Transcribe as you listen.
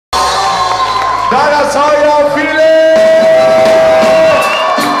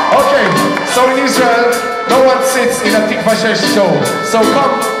Hatikva show. So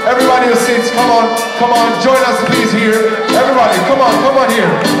come, everybody who sits, come on, join us please here. Everybody, come on here.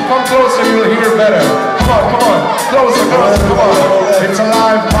 Come closer, you'll hear better. Come on, closer, come on. It's a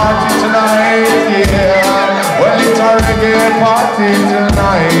live party tonight, yeah. Well, it's a reggae party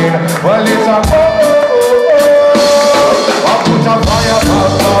tonight. Well, it's a I put a fire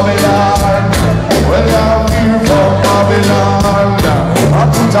on Babylon. Well, I'm here from Babylon. I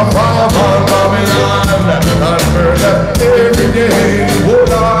put a fire on Babylon. And murder every day. Oh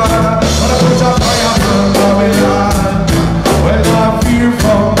Lord, I put a fire on Babylon. Well, I'm here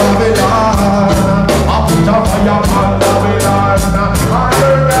from Babylon. I put a fire on Babylon. I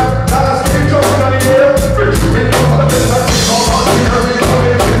heard that last week just got here. We know how to be like this. All on the earth,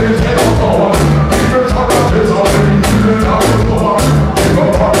 we get on. People talk about this already. People talk about this. Go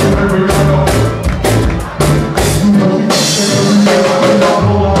party where we go.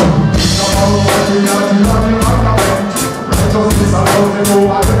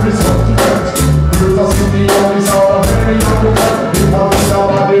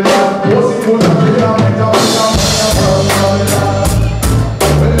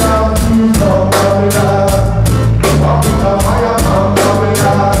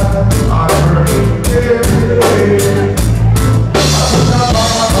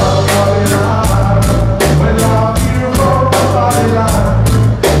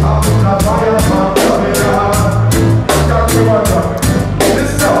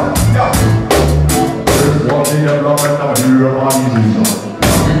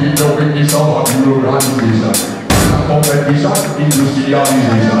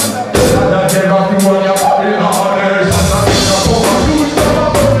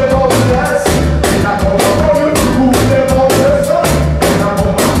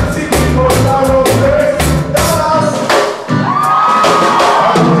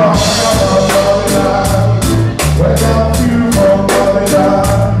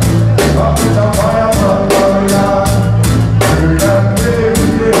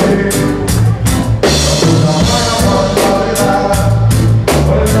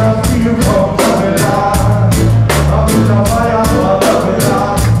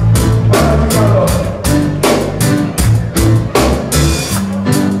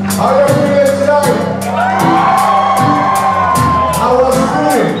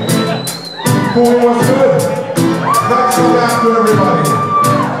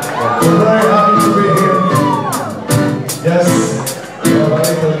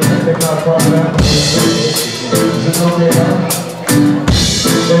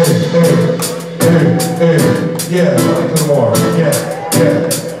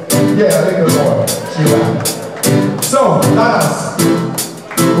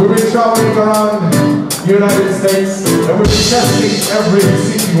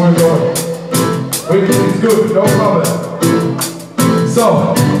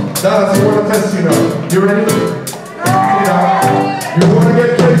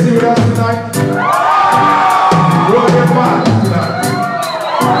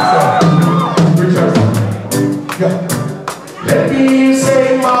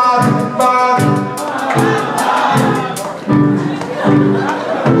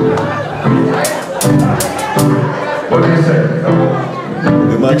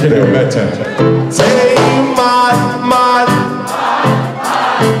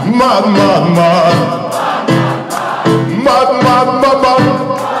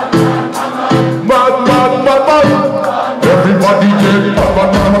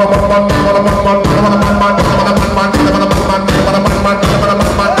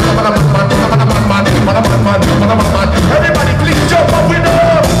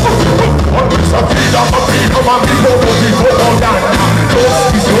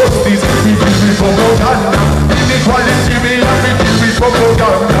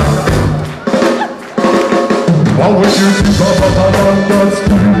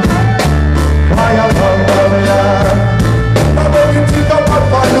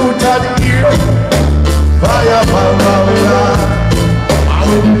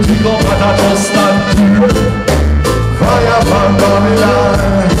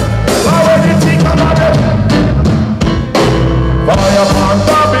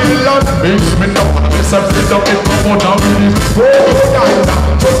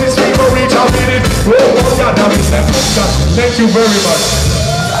 Thank you very much.